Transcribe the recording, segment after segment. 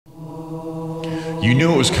You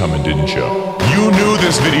knew it was coming, didn't you? You knew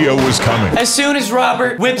this video was coming. As soon as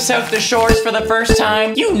Robert whips out the shorts for the first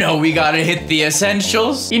time, you know we gotta hit the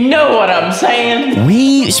essentials. You know what I'm saying?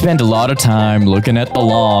 We spend a lot of time looking at the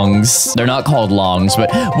longs. They're not called longs,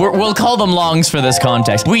 but we'll call them longs for this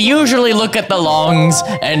context. We usually look at the longs,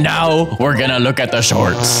 and now we're gonna look at the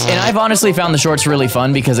shorts. And I've honestly found the shorts really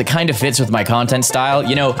fun because it kind of fits with my content style.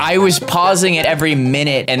 You know, I was pausing it every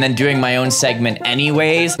minute and then doing my own segment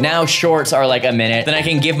anyways. Now shorts are like a minute. Then I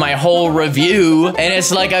can give my whole review, and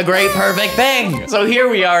it's like a great perfect thing. So here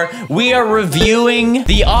we are reviewing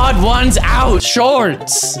the Odd Ones Out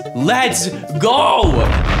shorts. Let's go.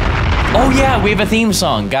 Oh yeah, we have a theme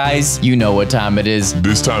song, guys. You know what time it is.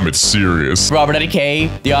 This time it's serious.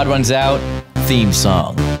 RobertIDK, The Odd Ones Out theme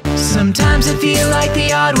song. Sometimes I feel like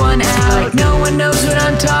the odd one out, like no one knows what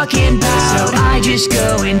I'm talking about. So I just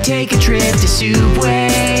go and take a trip to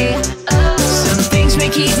Subway. Some things may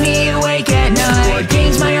keep me awake at night. Board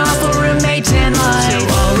games, my awful roommates and life. So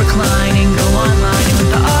I'll recline and go online, and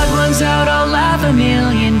with the odd ones out, I'll laugh a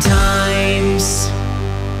million times.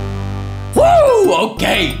 Woo!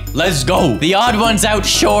 Okay, let's go. The Odd Ones Out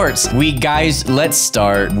shorts. Guys, let's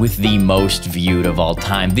start with the most viewed of all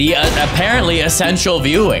time. The apparently essential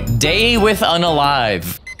viewing. Day with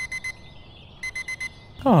Unalive.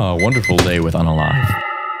 Oh, wonderful day with Unalive.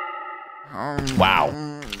 Wow.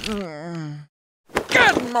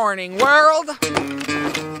 Good morning, world.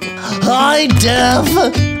 Hi, Dev.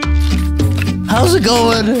 How's it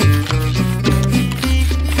going?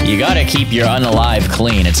 You gotta keep your Unalive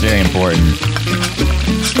clean. It's very important.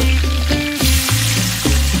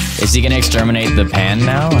 Is he gonna exterminate the pan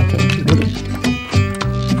now?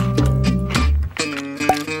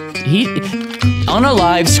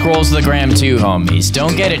 Unalive scrolls the gram too, homies.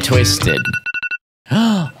 Don't get it twisted.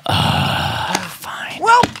 Fine.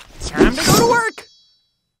 Well, it's time to go to work.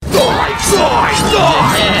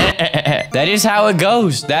 That is how it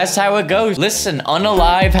goes. That's how it goes. Listen,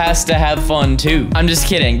 Unalive has to have fun too. I'm just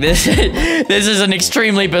kidding. This is an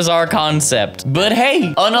extremely bizarre concept. But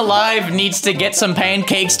hey, Unalive needs to get some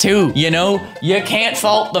pancakes too, you know? You can't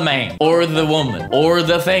fault the man, or the woman, or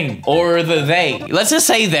the thing, or the they. Let's just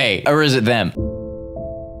say they, or is it them?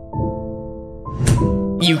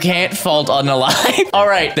 You can't fault Unalive. All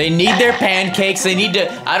right, they need their pancakes. They need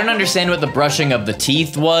to, I don't understand what the brushing of the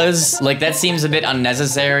teeth was. Like, that seems a bit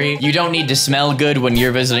unnecessary. You don't need to smell good when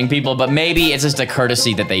you're visiting people, but maybe it's just a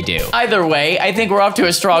courtesy that they do. Either way, I think we're off to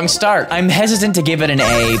a strong start. I'm hesitant to give it an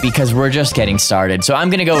A because we're just getting started, so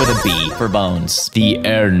I'm gonna go with a B for Bones. The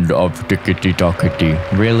end of Tickety Tockety.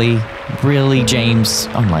 Really? Really, James?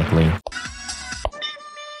 Unlikely.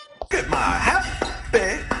 Get my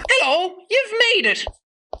happy. Hello, you've made it.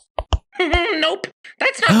 Nope,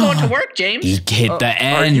 that's not going to work, James. He hit the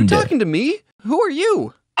end. Are you talking to me? Who are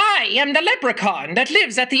you? I am the leprechaun that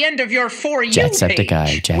lives at the end of your For You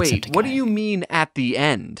page. Wait, what do you mean at the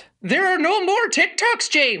end? There are no more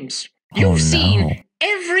TikToks, James. You've seen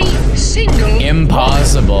every single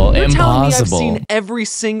Impossible. You're telling me I've Impossible. seen every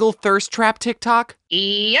single thirst trap TikTok?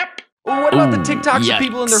 Yep. Well, what about the TikToks yikes. of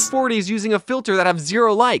people in their 40s using a filter that have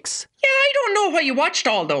 0 likes? Yeah, I don't know why you watched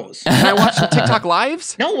all those. Can I watch the TikTok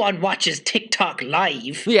lives? No one watches TikTok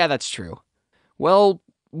live. Yeah, that's true. Well,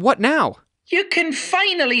 what now? You can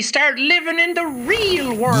finally start living in the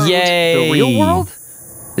real world. Yay. The real world?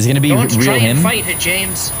 Is it gonna be Don't real try him? and fight it,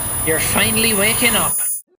 James. You're finally waking up.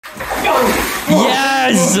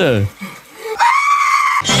 Yes!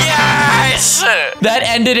 Yes! That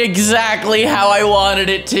ended exactly how I wanted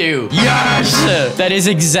it to. Yes! That is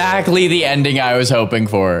exactly the ending I was hoping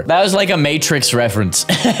for. That was like a Matrix reference,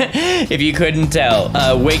 if you couldn't tell.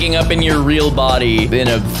 Waking up in your real body in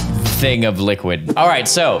a thing of liquid. All right,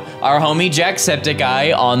 so our homie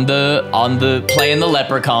Jacksepticeye on the playing the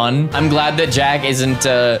leprechaun. I'm glad that Jack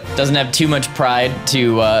doesn't have too much pride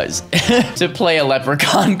to to play a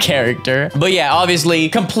leprechaun character. But yeah, obviously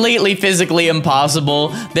completely physically impossible.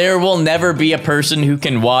 There will never be a person who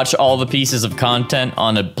can watch all the pieces of content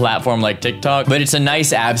on a platform like TikTok, but it's a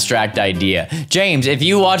nice abstract idea. James, if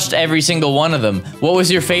you watched every single one of them, what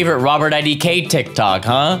was your favorite RobertIDK TikTok,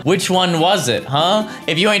 huh? Which one was it, huh?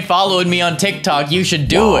 If you ain't followed me on TikTok, you should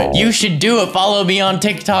do it. You should do it. Follow me on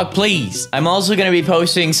TikTok, please. I'm also gonna be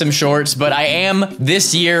posting some shorts, but I am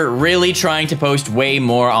this year really trying to post way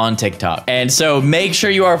more on TikTok. And so make sure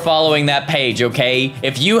you are following that page, okay?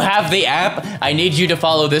 If you have the app, I need you to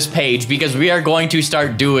follow this page because we are going to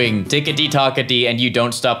start doing tickety tockety and you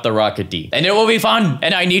don't stop the rockety. And it will be fun,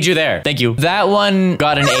 and I need you there. Thank you. That one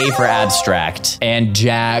got an A for abstract. And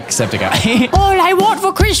Jacksepticeye. All I want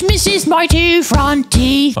for Christmas is my 2 front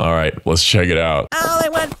teeth. All right, let's check it out. All I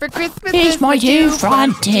want for Christmas Is my 2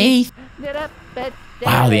 front teeth.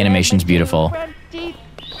 Wow, the animation's beautiful.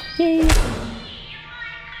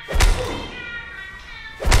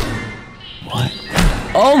 What?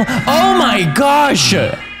 Oh my gosh!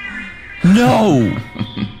 No!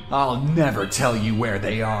 I'll never tell you where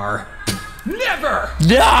they are. Never!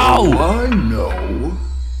 No! I know.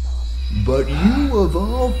 But you of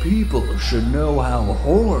all people should know how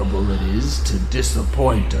horrible it is to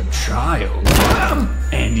disappoint a child.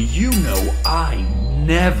 And you know I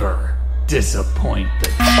never disappoint the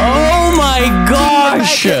child. Oh my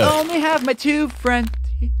gosh! I only have my 2 friends.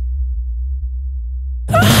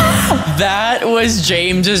 That was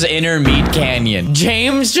James's inner meat canyon.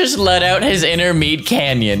 James just let out his inner meat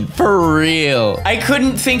canyon. For real. I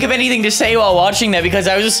couldn't think of anything to say while watching that because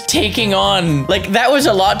I was just taking on, like, that was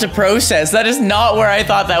a lot to process. That is not where I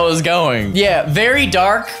thought that was going. Yeah, very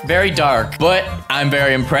dark, but I'm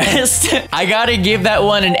very impressed. I gotta give that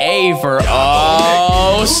one an A for,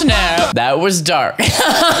 oh snap. That was dark.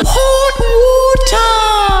 Hot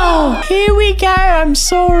water! Here we go. I'm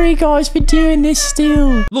sorry guys for doing this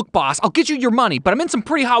still. Look, boss, I'll get you your money, but I'm in some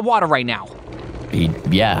pretty hot water right now.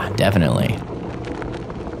 Yeah, definitely.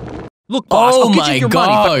 Look, boss, I'll get you your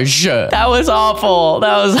money, but... gosh, that was awful.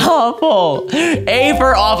 That was awful. A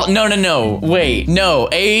for awful. No. Wait, no.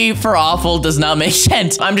 A for awful does not make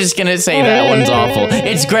sense. I'm just gonna say that one's awful.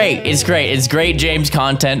 It's great. It's great James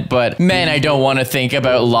content, but man, I don't want to think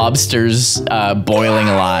about lobsters boiling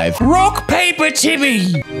alive. Rock, paper,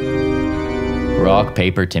 Timmy. Rock,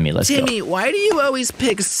 paper, Timmy. Let's go. Timmy, why do you always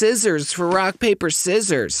pick scissors for rock, paper,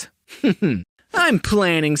 scissors? I'm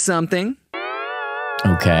planning something.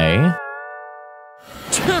 Okay.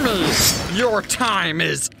 Timmy, your time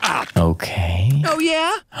is up. Okay. Oh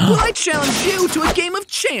yeah? Well, I challenge you to a game of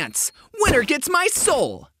chance. Winner gets my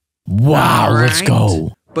soul. Wow, let's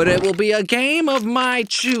go. But it will be a game of my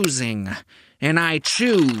choosing. And I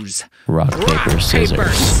choose... Rock, paper,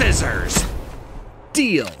 scissors.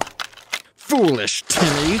 Deal. Foolish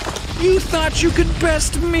Timmy. You thought you could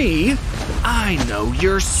best me? I know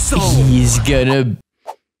your soul. He's gonna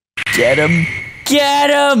get him. Get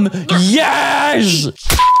him! Yes!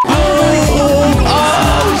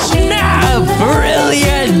 Oh, snap!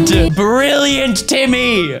 Brilliant! Brilliant,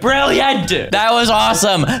 Timmy! Brilliant! That was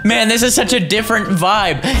awesome. Man, this is such a different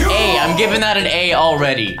vibe. A, I'm giving that an A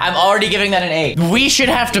already. I'm already giving that an A. We should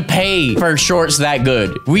have to pay for shorts that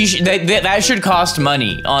good. That should cost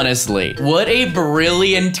money, honestly. What a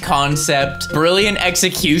brilliant concept. Brilliant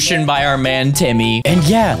execution by our man, Timmy. And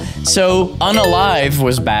yeah, so Unalive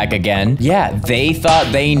was back again. Yeah, they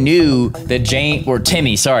thought they knew that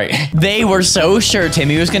Timmy, sorry. They were so sure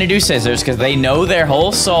Timmy was gonna do scissors because they know their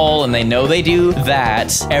whole soul and they know they do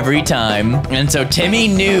that every time. And so Timmy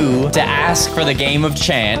knew to ask for the game of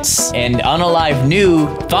chance, and Unalive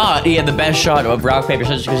thought he had the best shot of rock, paper,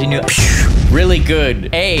 scissors because he knew really good.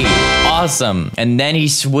 A, awesome. And then he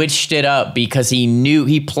switched it up because he knew,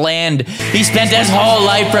 he planned, he spent his whole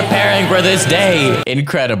life preparing for this day.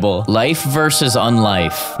 Incredible. Life versus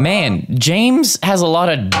unlife. Man, James has a lot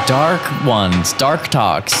of dark ones, dark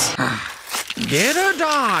talks. Get a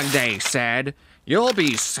dog, they said. You'll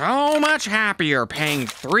be so much happier paying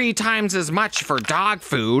 3 times as much for dog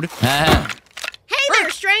food. Hey there,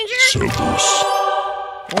 stranger.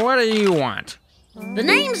 What do you want? The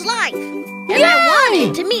name's Life, and I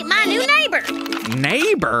wanted to meet my new neighbor.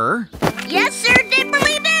 Neighbor? Yes, sir,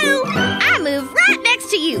 dipperly do. I move right next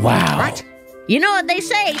to you. Wow. What? You know what they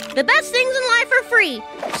say, the best things in life are free.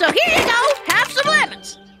 So here you go, have some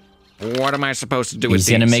lemons. What am I supposed to do with these?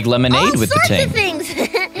 He's gonna make lemonade with the thing. thing. All sorts of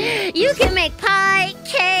things. You can make pie,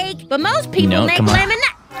 cake, but most people make lemonade.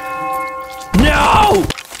 No!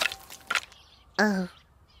 Oh.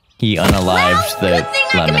 He unalived the good thing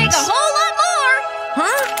I can make a lemons. whole lot more.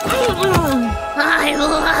 Huh? I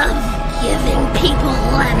love giving people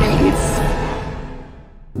lemons.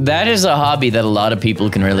 That is a hobby that a lot of people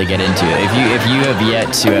can really get into. If you have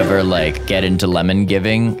yet to ever like get into lemon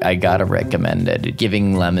giving, I gotta recommend it.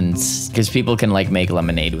 Giving lemons, because people can like make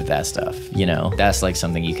lemonade with that stuff, you know? That's like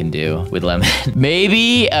something you can do with lemon.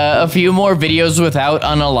 Maybe a few more videos without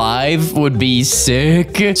unalive would be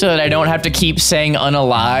sick, so that I don't have to keep saying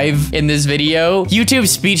unalive in this video. YouTube's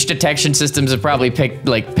speech detection systems have probably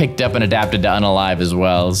picked up and adapted to unalive as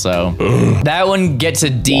well, so. That one gets a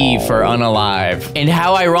D for unalive. And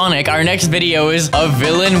how ironic, our next video is a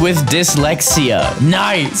villain with dyslexia.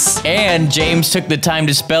 Nice! And James took the time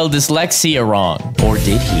to spell dyslexia wrong. Or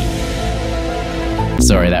did he?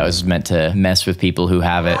 Sorry, that was meant to mess with people who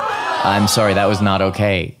have it. I'm sorry, that was not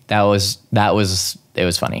okay. It was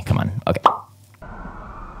funny, come on, okay.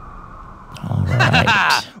 All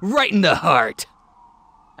right. Right in the heart.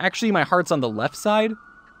 Actually, my heart's on the left side.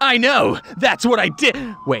 I know! That's what I did!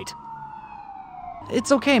 Wait.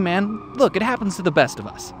 It's okay, man. Look, it happens to the best of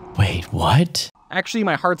us. Wait, what? Actually,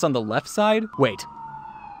 my heart's on the left side. Wait.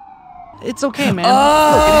 It's okay, man. Oh!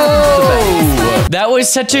 Look, it happens to the best. That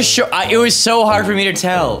was such a short. It was so hard for me to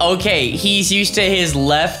tell. Okay, he's used to his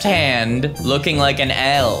left hand looking like an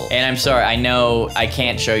L. And I'm sorry, I know I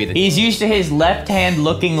can't show you this. He's used to his left hand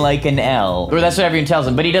looking like an L. Or that's what everyone tells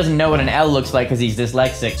him, but he doesn't know what an L looks like because he's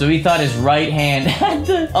dyslexic. So he thought his right hand had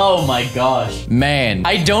the... Oh my gosh. Man,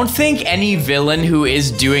 I don't think any villain who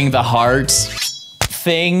is doing the hearts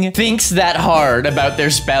thing thinks that hard about their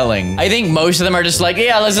spelling. I think most of them are just like,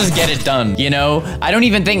 yeah, let's just get it done, you know? I don't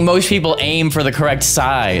even think most people aim for the correct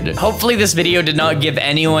side. Hopefully this video did not give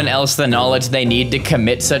anyone else the knowledge they need to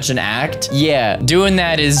commit such an act. Yeah, doing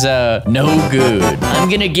that is no good. I'm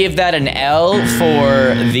gonna give that an L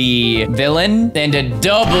for the villain and a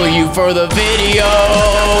W for the video.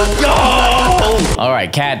 Go! All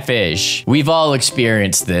right, catfish. We've all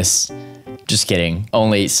experienced this. Just kidding.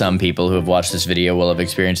 Only some people who have watched this video will have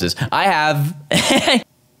experienced this. I have.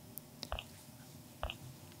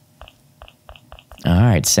 All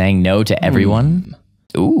right, saying no to everyone.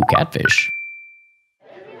 Ooh, catfish.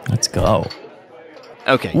 Let's go.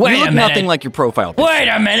 Okay, Wait you look a minute. nothing like your profile picture. Wait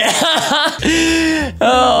a minute.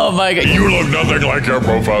 Oh my god. You look nothing like your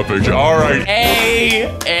profile picture. All right.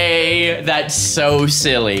 That's so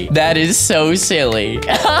silly. That is so silly.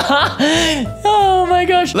 Oh my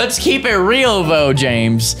gosh. Let's keep it real though,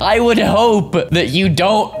 James. I would hope that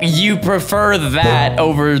you prefer that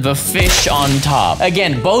over the fish on top.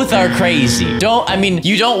 Again, both are crazy. You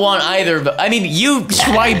don't want either, but you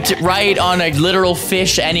swiped right on a literal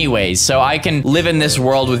fish anyways, so I can live in this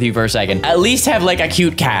world with you for a second. At least have like a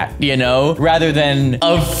cute cat, you know, rather than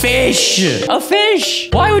a fish. A fish.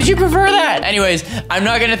 Why would you prefer that? Anyways, I'm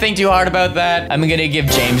not gonna think too hard about that. I'm gonna give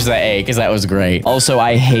James the A because that was great. Also,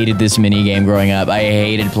 I hated this mini game growing up. I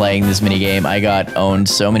hated playing this mini game. I got owned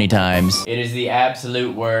so many times. It is the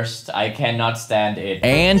absolute worst. I cannot stand it.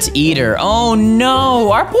 Anteater. Oh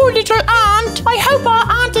no, our poor little aunt. I hope our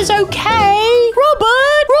aunt is okay.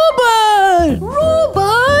 Robert, why?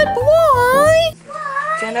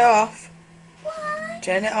 Turn it off.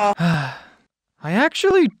 Turn it off. I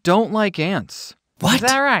actually don't like ants. What? Is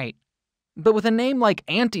that right? But with a name like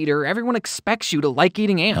Anteater, everyone expects you to like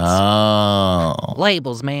eating ants. Oh.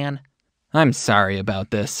 Labels, man. I'm sorry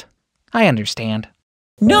about this. I understand.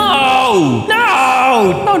 No!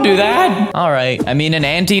 No! Don't do that. All right. I mean, an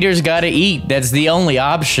anteater's gotta eat. That's the only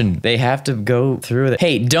option. They have to go through it.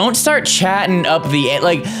 Hey, don't start chatting up the,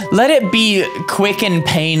 like, let it be quick and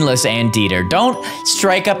painless, anteater. Don't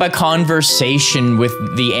strike up a conversation with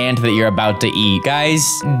the ant that you're about to eat. Guys,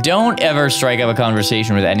 don't ever strike up a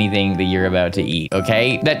conversation with anything that you're about to eat,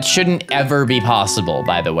 okay? That shouldn't ever be possible,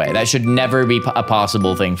 by the way. That should never be a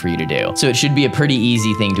possible thing for you to do. So it should be a pretty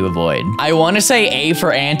easy thing to avoid. I want to say A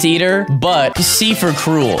for anteater, but C for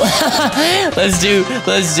cruel. Let's do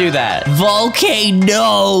that.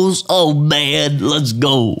 Volcanoes. Oh man, let's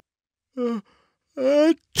go.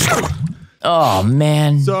 Oh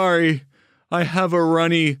man. Sorry, I have a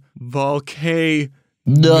runny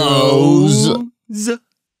Nose.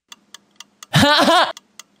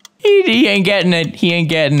 He ain't getting it. He ain't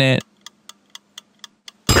getting it.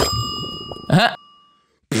 Huh?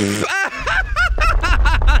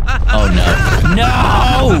 Oh no.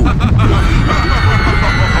 No!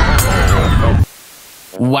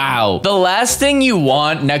 Wow. The last thing you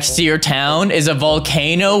want next to your town is a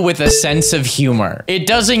volcano with a sense of humor. It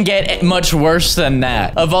doesn't get much worse than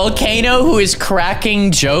that. A volcano who is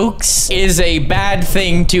cracking jokes is a bad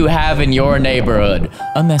thing to have in your neighborhood.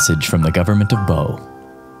 A message from the government of Bo.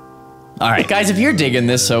 All right, guys, if you're digging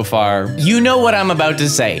this so far, you know what I'm about to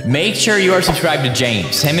say. Make sure you are subscribed to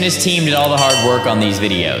James. Him and his team did all the hard work on these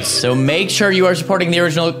videos. So make sure you are supporting the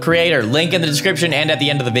original creator. Link in the description and at the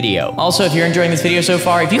end of the video. Also, if you're enjoying this video so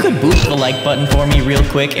far, if you could boop the like button for me real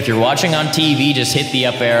quick. If you're watching on TV, just hit the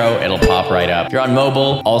up arrow. It'll pop right up. If you're on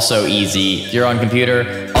mobile, also easy. If you're on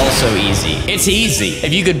computer, also easy. It's easy.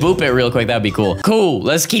 If you could boop it real quick, that'd be cool. Cool,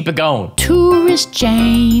 let's keep it going. Tourist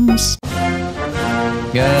James.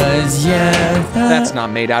 Cause yeah, That's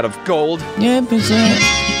not made out of gold. yeah,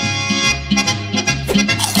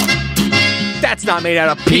 That's not made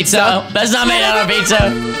out of pizza. That's not made out of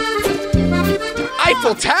pizza.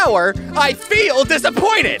 Eiffel Tower, I feel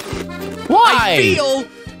disappointed. Why? I feel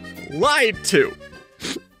lied to.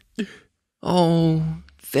 Oh,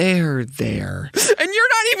 there. And you're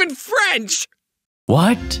not even French.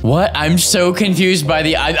 What? What? I'm so confused by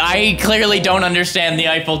I clearly don't understand the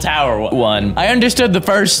Eiffel Tower one. I understood the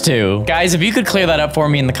first two. Guys, if you could clear that up for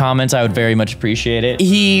me in the comments, I would very much appreciate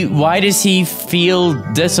it. Why does he feel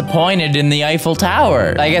disappointed in the Eiffel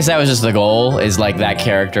Tower? I guess that was just the goal, is like that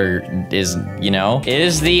character is, you know?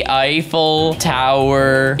 Is the Eiffel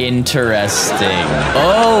Tower interesting?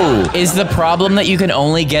 Oh, is the problem that you can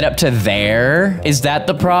only get up to there? Is that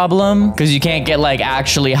the problem? Because you can't get like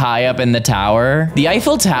actually high up in the tower? The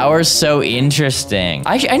Eiffel Tower is so interesting.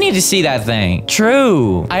 I need to see that thing.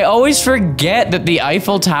 True. I always forget that the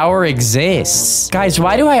Eiffel Tower exists. Guys,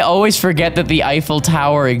 why do I always forget that the Eiffel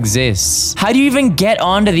Tower exists? How do you even get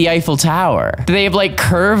onto the Eiffel Tower? Do they have like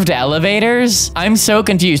curved elevators? I'm so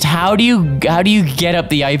confused. How do you get up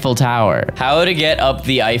the Eiffel Tower? How to get up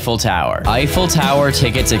the Eiffel Tower. Eiffel Tower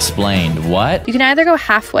tickets explained. What? You can either go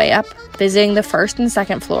halfway up, visiting the first and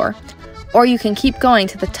second floor, or you can keep going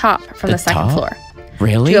to the top from the second floor.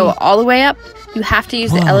 Really? To go all the way up, you have to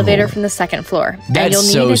use the elevator from the second floor. That's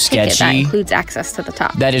and you'll need a ticket that sketchy. includes access to the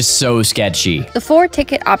top. That is so sketchy. The 4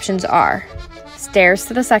 ticket options are stairs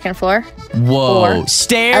to the second floor. Whoa.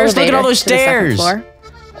 Stairs? Look at all those stairs. Floor,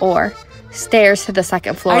 or stairs to the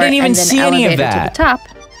second floor. I didn't even and then see any of that. To the top.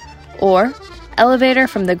 Or elevator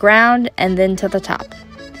from the ground and then to the top.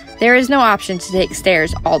 There is no option to take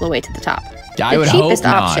stairs all the way to the top. The cheapest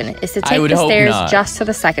option is to take the stairs just to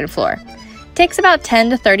the second floor. It takes about 10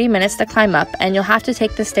 to 30 minutes to climb up, and you'll have to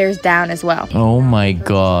take the stairs down as well. Oh my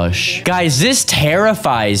gosh. Guys, this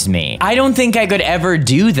terrifies me. I don't think I could ever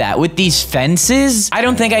do that with these fences. I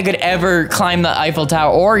don't think I could ever climb the Eiffel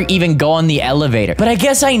Tower or even go on the elevator. But I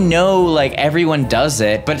guess I know like everyone does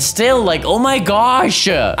it, but still like, oh my gosh.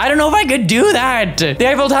 I don't know if I could do that. The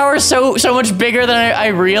Eiffel Tower is so much bigger than I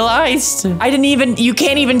realized. You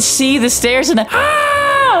can't even see the stairs and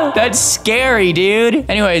that's scary, dude.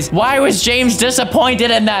 Anyways, why was James disappointed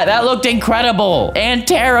in that? That looked incredible and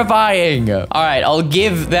terrifying. All right, I'll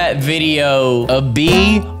give that video a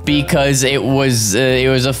B because it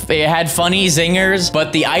had funny zingers,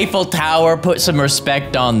 but the Eiffel Tower put some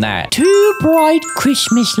respect on that. 2 bright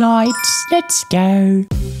Christmas lights. Let's go.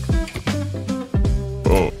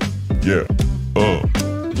 Oh, yeah.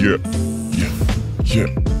 Yeah.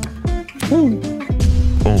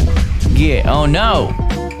 Yeah, oh no.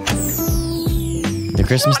 The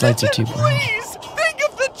Christmas lights are too bright. Please, think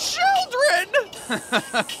of the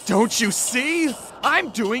children! Don't you see? I'm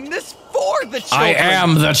doing this for the children. I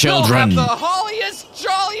am the children. They'll have the holliest,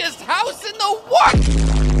 jolliest house in the world.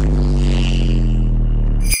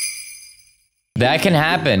 That can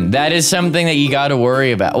happen. That is something that you gotta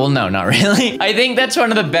worry about. Well, no, not really. I think that's one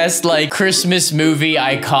of the best, like, Christmas movie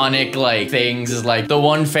iconic, like, things is, like, the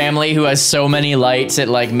one family who has so many lights, it,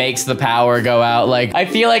 like, makes the power go out. Like, I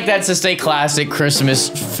feel like that's just a classic Christmas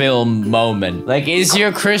film moment. Like, is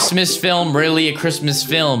your Christmas film really a Christmas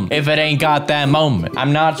film if it ain't got that moment?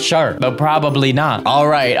 I'm not sure, but probably not. All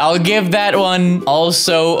right, I'll give that one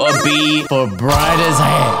also a B for bright as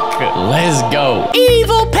heck. Let's go.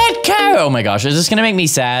 Evil Petco! Oh my gosh, is this gonna make me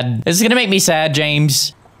sad? Is this gonna make me sad,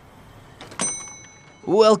 James?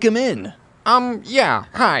 Welcome in. Yeah,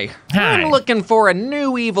 hi. Hi. I'm looking for a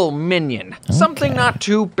new evil minion. Okay. Something not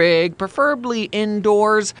too big, preferably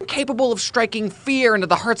indoors, capable of striking fear into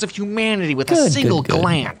the hearts of humanity with a single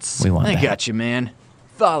glance. We want that. I got you, man.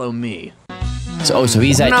 Follow me. So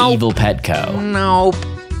he's that evil Petco. Nope.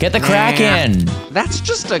 Get the Kraken. That's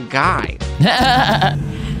just a guy.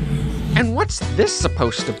 And what's this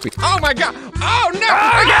supposed to be? Oh my god! Oh no!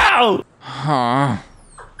 Oh no! Huh?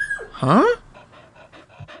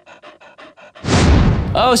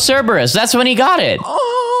 Oh, Cerberus, that's when he got it.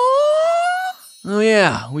 Oh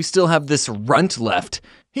yeah, we still have this runt left.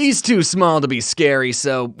 He's too small to be scary,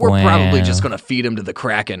 so we're probably just gonna feed him to the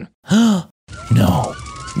Kraken. No.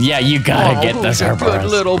 Yeah, you gotta get the Cerberus. Good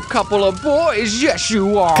little couple of boys, yes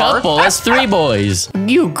you are. Couple, that's 3 boys.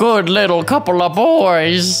 You good little couple of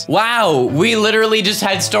boys. Wow, we literally just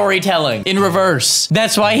had storytelling in reverse.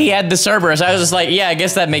 That's why he had the Cerberus. I was just like, yeah, I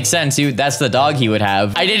guess that makes sense. That's the dog he would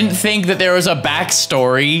have. I didn't think that there was a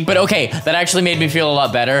backstory, but okay, that actually made me feel a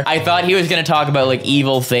lot better. I thought he was gonna talk about like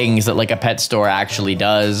evil things that like a pet store actually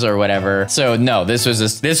does or whatever. So no, this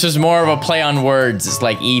was more of a play on words. It's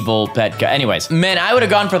like evil pet. Anyways, man, I would have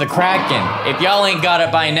gone for the Kraken. If y'all ain't got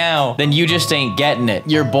it by now, then you just ain't getting it.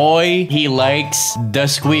 Your boy, he likes the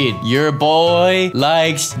squid. Your boy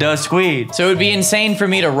likes the squid. So it would be insane for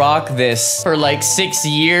me to rock this for like 6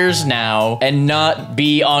 years now and not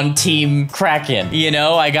be on Team Kraken. You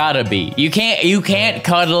know, I gotta be. You can't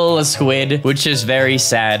cuddle a squid, which is very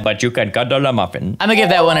sad, but you can cuddle a muffin. I'm gonna give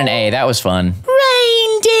that one an A. That was fun.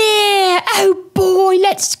 Reindeer! Oh boy,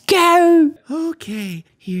 let's go. Okay,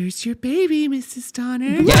 here's your baby, Mrs.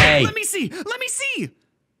 Donner. Yay. Let me see. Let me see.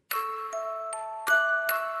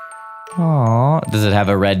 Aw, does it have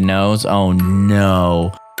a red nose? Oh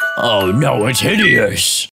no. Oh no, it's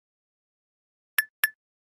hideous.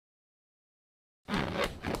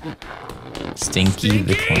 Stinky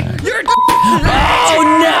the Clown. Oh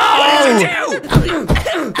no!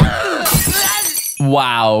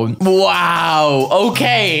 Wow. Wow.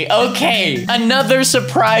 Okay. Okay. Another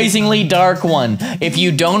surprisingly dark one. If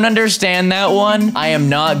you don't understand that one, I am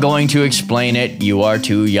not going to explain it. You are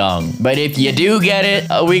too young. But if you do get it,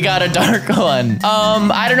 we got a dark one.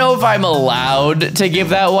 I don't know if I'm allowed to give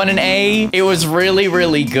that one an A. It was really,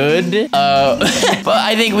 really good. But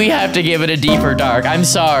I think we have to give it a deeper dark. I'm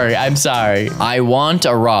sorry. I'm sorry. I want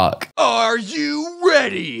a rock. Are you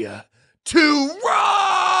ready to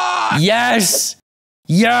rock? Yes.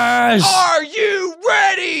 Yes! Are you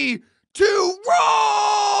ready to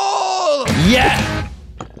roll? Yeah!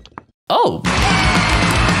 Oh.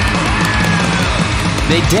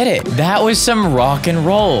 They did it. That was some rock and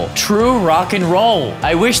roll. True rock and roll.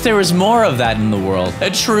 I wish there was more of that in the world.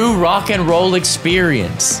 A true rock and roll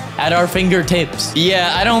experience at our fingertips.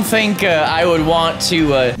 Yeah, I don't think I would want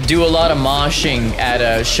to do a lot of moshing at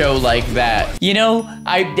a show like that. You know,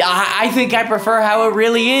 I think I prefer how it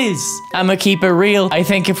really is. I'ma keep it real. I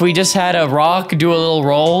think if we just had a rock do a little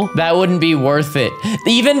roll, that wouldn't be worth it.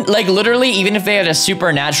 Even, like, literally, even if they had a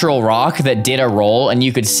supernatural rock that did a roll and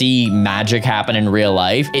you could see magic happen in real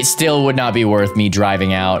life, it still would not be worth me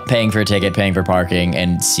driving out, paying for a ticket, paying for parking,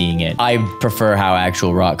 and seeing it. I prefer how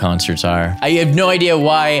actual rock concerts are. I have no idea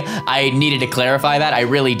why I needed to clarify that. I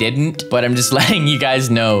really didn't, but I'm just letting you guys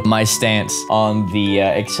know my stance on the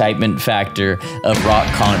excitement factor of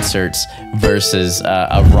rock concerts versus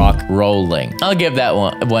a rock rolling. I'll give that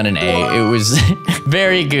one an A. It was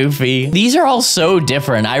very goofy. These are all so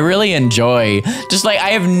different. I really enjoy, just like, I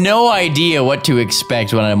have no idea what to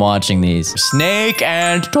expect when I'm watching these. Snake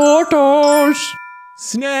and tortoise.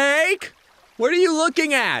 Snake? What are you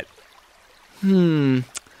looking at?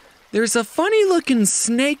 There's a funny looking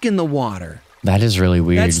snake in the water. That is really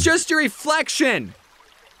weird. That's just your reflection.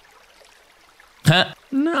 Huh?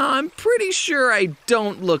 No, I'm pretty sure I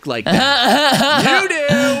don't look like that. You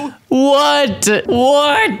do! What?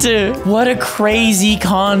 What? What a crazy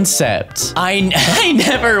concept. I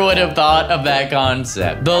never would have thought of that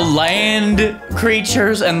concept. The land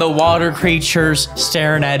creatures and the water creatures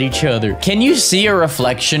staring at each other. Can you see a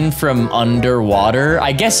reflection from underwater?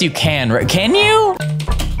 I guess you can, right? Can you?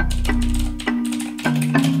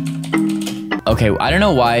 Okay, I don't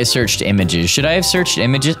know why I searched images. Should I have searched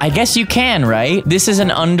images? I guess you can, right? This is an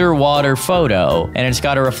underwater photo, and it's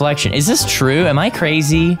got a reflection. Is this true? Am I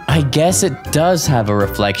crazy? I guess it does have a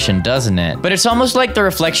reflection, doesn't it? But it's almost like the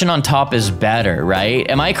reflection on top is better, right?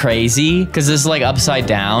 Am I crazy? Because this is like upside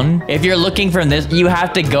down. If you're looking from this, you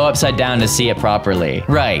have to go upside down to see it properly.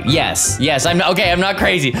 Right, yes. Yes, I'm not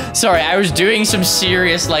crazy. Sorry, I was doing some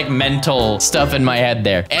serious like mental stuff in my head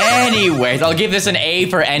there. Anyways, I'll give this an A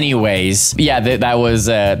for anyways. Yeah, that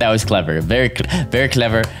was clever. Very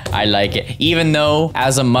clever. I like it. Even though,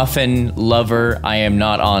 as a muffin lover, I am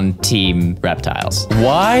not on team reptiles.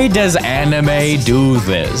 Why does anime do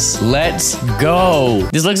this? Let's go.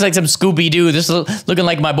 This looks like some Scooby-Doo. This is looking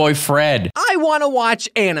like my boy Fred. I want to watch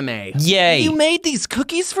anime. Yay. You made these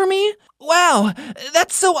cookies for me? Wow,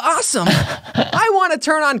 that's so awesome. I want to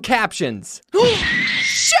turn on captions.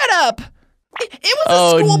 Shut up. It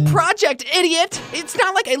was a school project, idiot. It's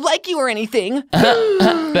not like I like you or anything.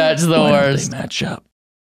 That's the worst. They match up.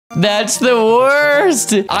 That's the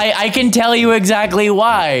worst. I can tell you exactly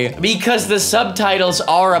why. Because the subtitles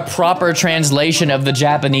are a proper translation of the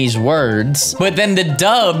Japanese words, but then the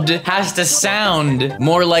dubbed has to sound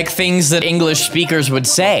more like things that English speakers would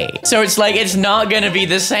say. So it's like, it's not gonna be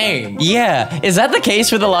the same. Yeah, is that the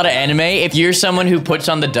case with a lot of anime? If you're someone who puts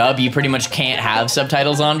on the dub, you pretty much can't have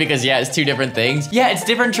subtitles on because yeah, it's two different things. Yeah, it's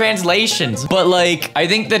different translations. But like, I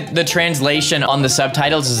think that the translation on the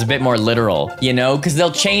subtitles is a bit more literal, you know? Because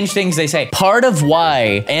they'll change things they say. Part of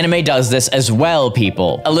why anime does this as well,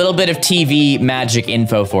 people. A little bit of TV magic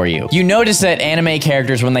info for you. You notice that anime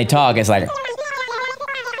characters, when they talk, it's like...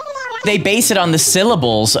 They base it on the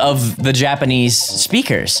syllables of the Japanese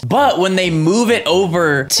speakers. But when they move it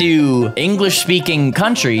over to English-speaking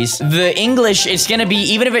countries, the English, it's gonna be,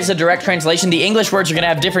 even if it's a direct translation, the English words are gonna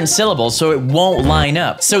have different syllables, so it won't line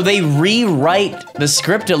up. So they rewrite the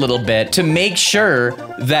script a little bit to make sure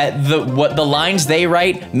that what the lines they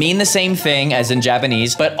write mean the same thing as in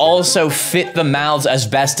Japanese, but also fit the mouths as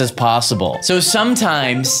best as possible. So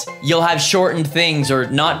sometimes you'll have shortened things or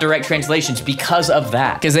not direct translations because of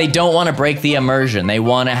that, because they don't don't want to break the immersion. They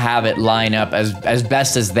want to have it line up as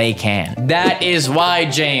best as they can. That is why,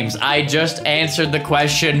 James, I just answered the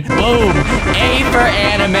question. Boom! A for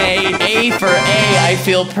anime, A for A. I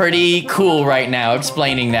feel pretty cool right now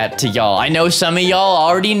explaining that to y'all. I know some of y'all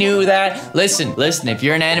already knew that. Listen, if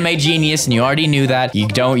you're an anime genius and you already knew that,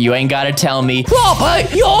 you ain't gotta tell me,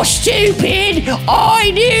 Robert, you're stupid!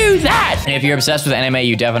 I knew that! And if you're obsessed with anime,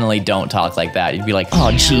 you definitely don't talk like that. You'd be like,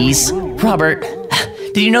 oh, jeez, Robert,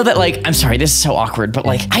 did you know that, like, I'm sorry, this is so awkward, but,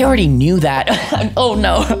 like, I already knew that. Oh,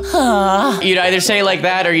 no. You'd either say like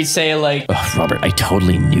that or you'd say like, oh, Robert, I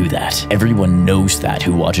totally knew that. Everyone knows that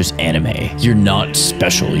who watches anime. You're not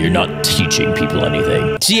special. You're not teaching people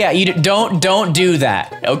anything. So yeah, you don't do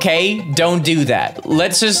that, okay? Don't do that.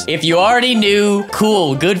 Let's just, if you already knew,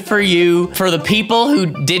 cool, good for you. For the people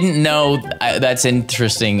who didn't know, that's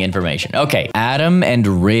interesting information. Okay, Adam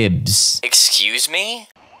and Ribs. Excuse me?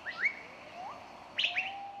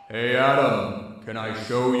 Hey, Adam, can I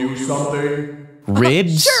show you something?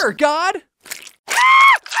 Ribs? Sure, God.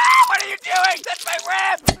 What are you doing? That's my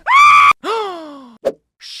rib!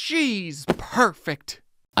 She's perfect.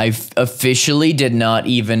 I officially did not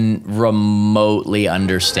even remotely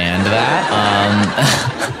understand that.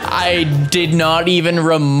 I did not even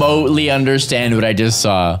remotely understand what I just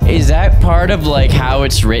saw. Is that part of like how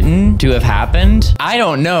it's written to have happened? I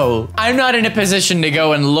don't know. I'm not in a position to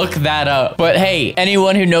go and look that up. But hey,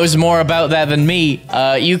 anyone who knows more about that than me,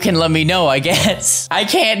 you can let me know, I guess. I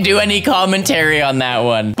can't do any commentary on that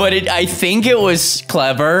one. But I think it was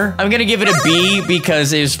clever. I'm gonna give it a B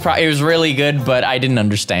because it was really good, but I didn't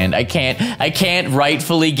understand. I can't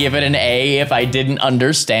rightfully give it an A if I didn't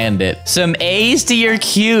understand it. Some A's to your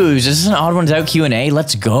Q's. This is an Odd Ones Out Q&A.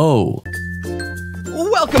 Let's go.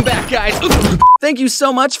 Welcome back, guys. Thank you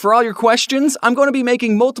so much for all your questions. I'm going to be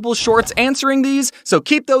making multiple shorts answering these, so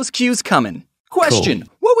keep those cues coming. Question,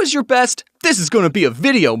 cool. What was your best, this is going to be a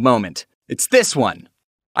video moment? It's this one.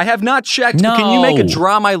 I have not checked, but can you make a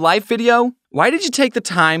Draw My Life video? Why did you take the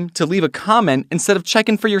time to leave a comment instead of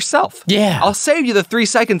checking for yourself? Yeah. I'll save you the 3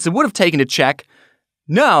 seconds it would have taken to check.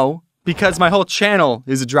 No, because my whole channel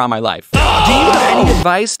is a Draw My Life. Do you have any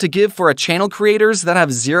advice to give for channel creators that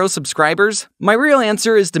have 0 subscribers? My real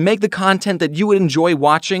answer is to make the content that you would enjoy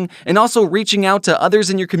watching and also reaching out to others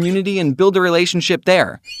in your community and build a relationship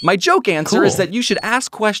there. My joke answer is that you should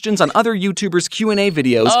ask questions on other YouTubers' Q&A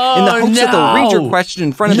videos in the hopes that they'll read your question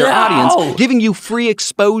in front of their audience, giving you free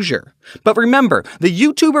exposure. But remember, the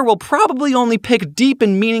YouTuber will probably only pick deep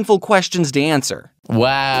and meaningful questions to answer.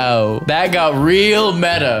 Wow, that got real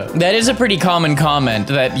meta. That is a pretty common comment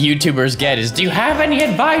that YouTubers get is, do you have any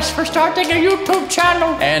advice for starting a YouTube channel?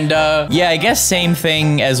 And yeah, I guess same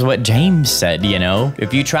thing as what James said, you know?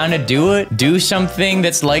 If you're trying to do it, do something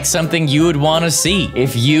that's like something you would want to see.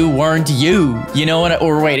 If you weren't you, you know what?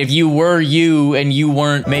 Or wait, if you were you and you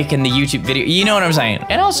weren't making the YouTube video, you know what I'm saying?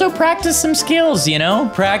 And also practice some skills, you know?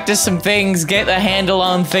 Practice some things, get a handle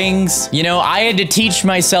on things. You know, I had to teach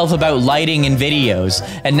myself about lighting in videos.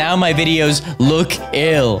 And now my videos look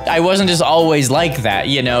ill. I wasn't just always like that,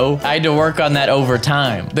 you know? I had to work on that over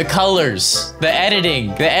time. The colors, the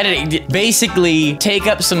editing. Basically, take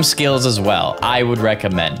up some skills as well, I would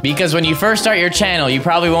recommend. Because when you first start your channel, you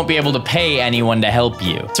probably won't be able to pay anyone to help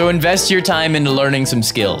you. So invest your time into learning some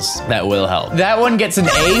skills. That will help. That one gets an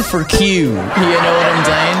A for Q. You know what I'm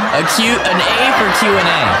saying? An A for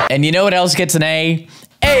Q&A. And you know what else gets an A?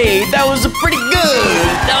 Hey, that was pretty good.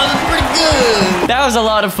 That was a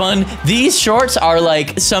lot of fun. These shorts are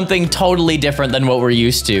like something totally different than what we're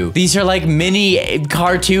used to. These are like mini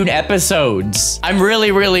cartoon episodes. I'm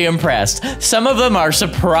really, really impressed. Some of them are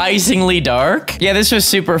surprisingly dark. Yeah, this was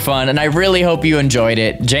super fun, and I really hope you enjoyed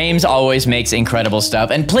it. James always makes incredible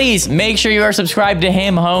stuff, and please make sure you are subscribed to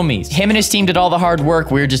him, homies. Him and his team did all the hard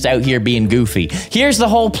work. We're just out here being goofy. Here's the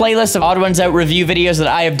whole playlist of Odd Ones Out review videos that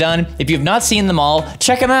I have done. If you've not seen them all,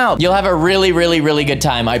 check them out. You'll have a really, really, really good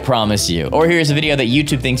time, I promise you. Or here's a video that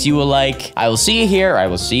YouTube thinks you will like. I will see you here. I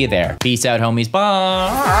will see you there. Peace out, homies.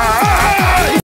 Bye.